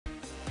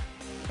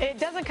It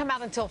doesn't come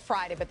out until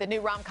Friday, but the new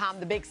rom-com,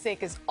 The Big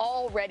Sick, is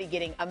already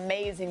getting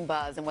amazing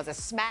buzz and was a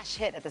smash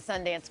hit at the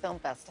Sundance Film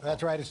Festival.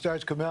 That's right. It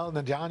stars Kumail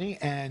Nanjiani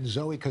and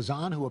Zoe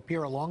Kazan, who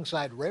appear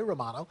alongside Ray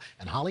Romano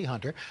and Holly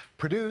Hunter,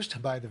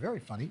 produced by the very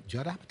funny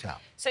Judd Apatow.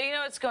 So you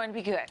know it's going to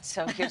be good.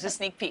 So here's a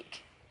sneak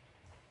peek.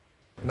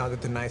 Now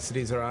that the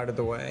niceties are out of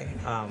the way,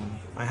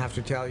 I have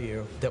to tell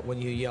you that when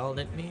you yelled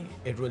at me,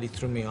 it really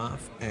threw me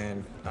off,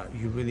 and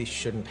you really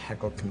shouldn't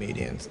heckle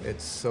comedians.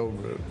 It's so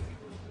rude.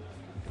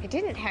 I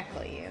didn't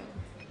heckle you.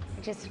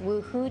 I just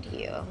woohooed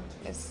you.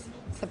 It was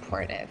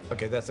supportive.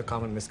 Okay, that's a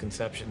common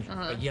misconception.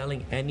 But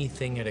yelling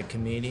anything at a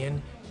comedian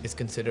is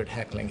considered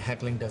heckling.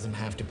 Heckling doesn't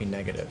have to be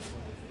negative.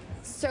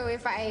 So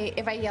if I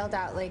yelled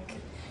out like,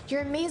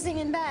 "You're amazing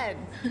in bed,"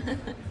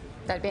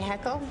 that'd be a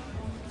heckle?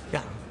 Yeah,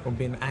 it would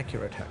be an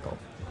accurate heckle.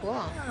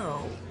 Cool.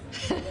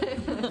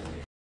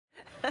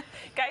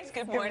 Guys,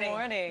 good morning. Good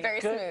morning. Very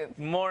Good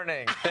smooth.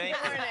 morning. Thank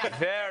you.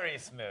 Very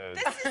smooth.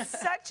 This is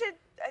such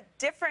a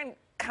different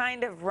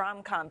kind of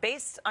rom-com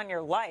based on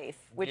your life,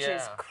 which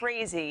is Yeah.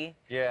 crazy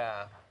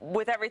Yeah.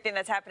 with everything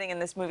that's happening in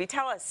this movie.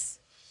 Tell us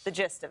the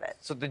gist of it.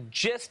 So the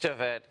gist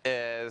of it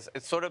is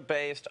it's sort of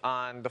based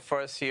on the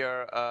first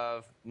year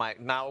of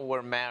now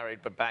we're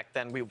married, but back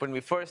then when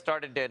we first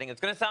started dating, it's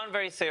going to sound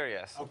very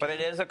serious, but it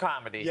is a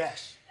comedy.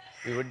 Yes.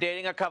 We were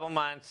dating a couple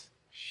months.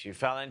 She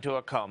fell into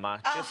a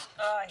coma,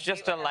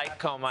 just a light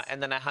coma, and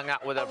then I hung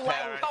out with her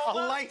parents. A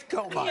light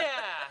coma. Yeah,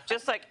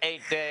 just like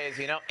 8 days,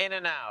 you know, in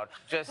and out,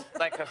 just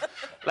like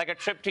a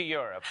trip to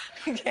Europe.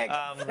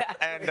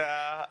 And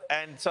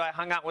so I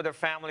hung out with her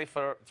family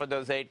for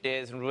those 8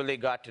 days and really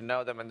got to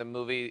know them. And the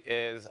movie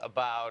is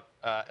about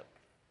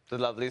the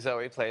lovely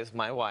Zoe plays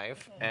my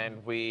wife,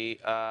 and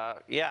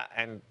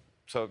and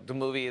so the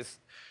movie is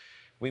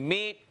we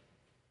meet,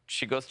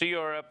 she goes to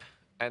Europe,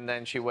 and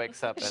then she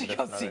wakes up and She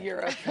goes to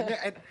Europe.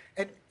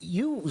 And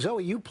you,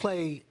 Zoe, you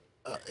play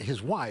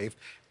his wife,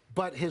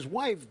 but his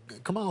wife,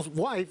 Kumail's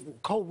wife,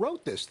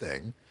 co-wrote this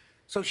thing.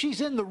 So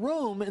she's in the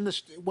room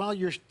while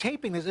you're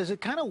taping this. Is it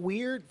kind of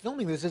weird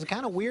filming this? Is it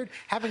kind of weird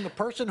having the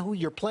person who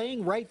you're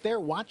playing right there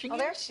watching you?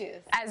 There she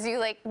is. As you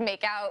like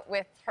make out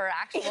with her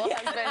actual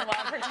husband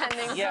while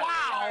pretending. Yeah.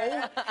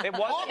 Wow. It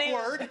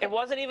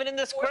wasn't even in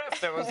the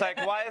script. It was like,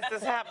 why is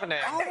this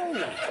happening? We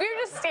were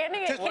just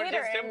standing at We're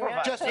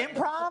catering. just improvising. Just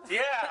improv?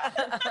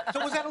 Yeah. So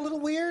was that a little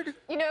weird?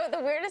 You know, the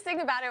weirdest thing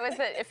about it was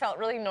that it felt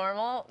really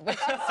normal, which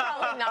is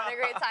probably not a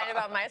great sign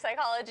about my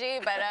psychology,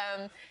 but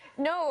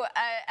no,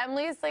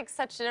 Emily's like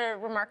such a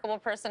remarkable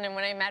person, and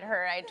when I met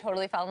her, I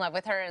totally fell in love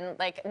with her, and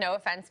like, no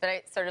offense, but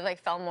I sort of like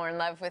fell more in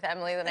love with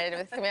Emily than I did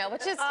with Kumail,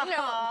 which is, you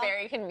know,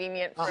 very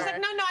convenient for She's like,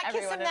 no, I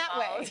kiss him that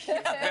way.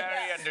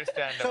 Very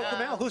understandable. So,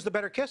 Kumail, who's the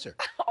better kisser?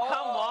 Come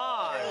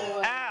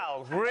on,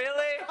 Al,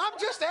 really? I'm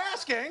just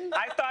asking.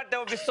 I thought there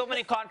would be so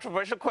many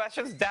controversial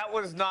questions. That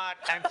was not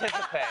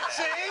anticipated.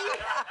 See?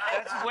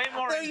 That's way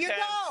more There intense.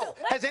 you go.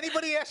 Has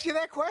anybody asked you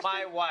that question?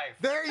 My wife.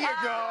 There you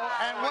go.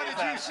 And what did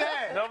you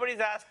say? Nobody's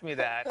asked me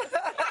that.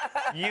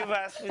 You've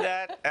asked me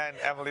that, and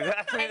Emily's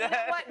asked me And you know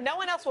that. what? No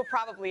one else will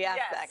probably ask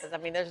Yes. that, because, I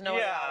mean, there's no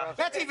Yeah. other.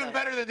 That's even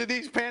better than, do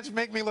these pants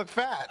make me look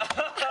fat?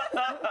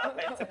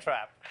 It's a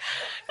trap.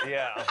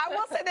 Yeah. I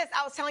will say this.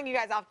 I was telling you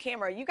guys off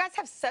camera, you guys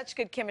have such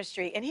good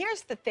chemistry. And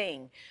here's the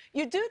thing.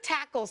 You do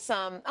tackle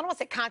some, I don't want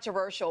to say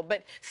controversial,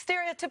 but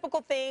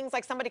stereotypical things,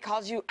 like somebody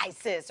calls you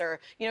ISIS, or,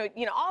 you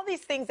know, all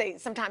these things,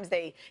 sometimes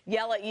they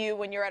yell at you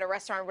when you're at a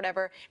restaurant or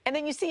whatever. And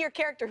then you see your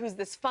character who's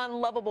this fun,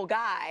 lovable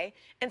guy.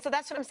 And so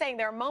that's what I'm saying.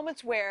 There are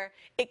moments where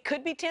it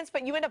could be tense,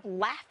 but you end up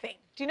laughing.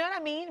 Do you know what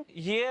I mean?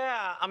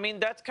 Yeah, I mean,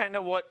 that's kind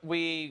of what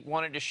we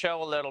wanted to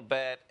show a little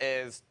bit,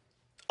 is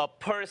a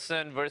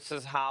person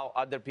versus how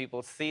other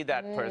people see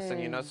that person,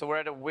 you know? So we're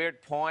at a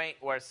weird point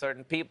where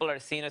certain people are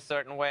seen a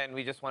certain way, and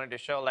we just wanted to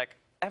show, like,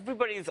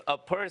 everybody's a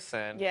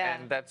person. Yeah.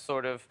 And that's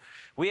sort of,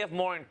 we have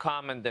more in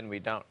common than we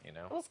don't, you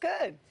know? It was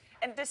good.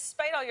 And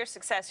despite all your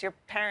success, your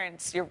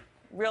parents, your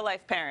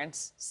real-life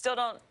parents, still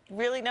don't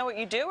really know what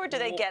you do, or do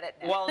they get it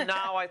now? Well,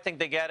 now I think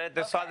they get it.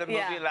 They saw the movie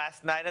Yeah.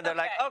 last night, and they're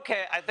like,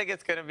 okay, I think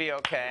it's going to be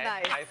okay.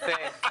 Nice. I think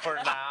for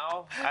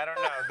now. I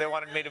don't know. They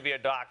wanted me to be a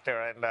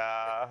doctor, and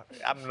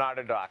I'm not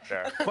a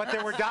doctor. But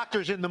there were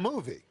doctors in the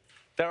movie.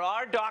 There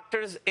are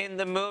doctors in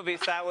the movie,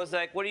 so I was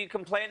like, what are you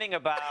complaining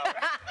about?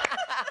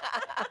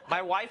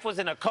 My wife was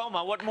in a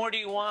coma. What more do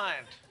you want?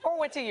 Or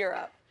went to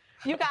Europe.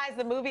 You guys,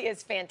 the movie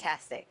is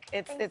fantastic.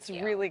 It's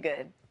really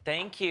good.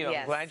 Thank you.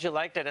 Yes. I'm glad you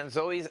liked it. And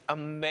Zoe's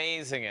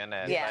amazing in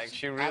it. Yes. Like,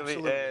 she really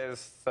Absolutely.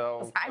 is.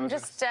 So I'm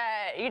just,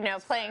 you know,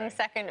 playing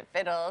second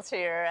fiddle to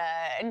your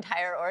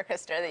entire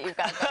orchestra that you've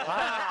got going.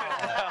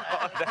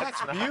 Wow. That's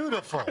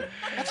beautiful.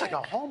 That's like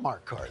a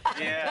Hallmark card.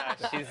 Yeah,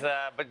 she's,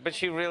 but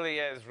she really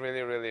is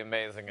really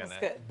amazing in it.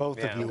 good. Both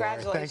of you are.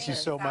 Congratulations. Thank you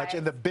so much. Guys.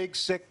 And The Big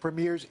Sick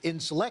premieres in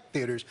select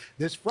theaters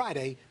this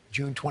Friday,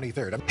 June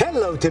 23rd.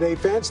 Hello, Today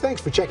fans. Thanks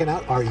for checking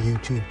out our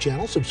YouTube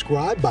channel.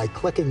 Subscribe by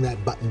clicking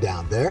that button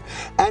down there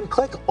and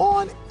click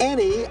on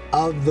any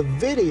of the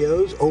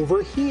videos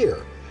over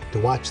here to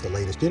watch the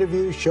latest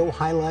interviews, show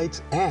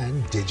highlights,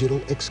 and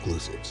digital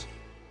exclusives.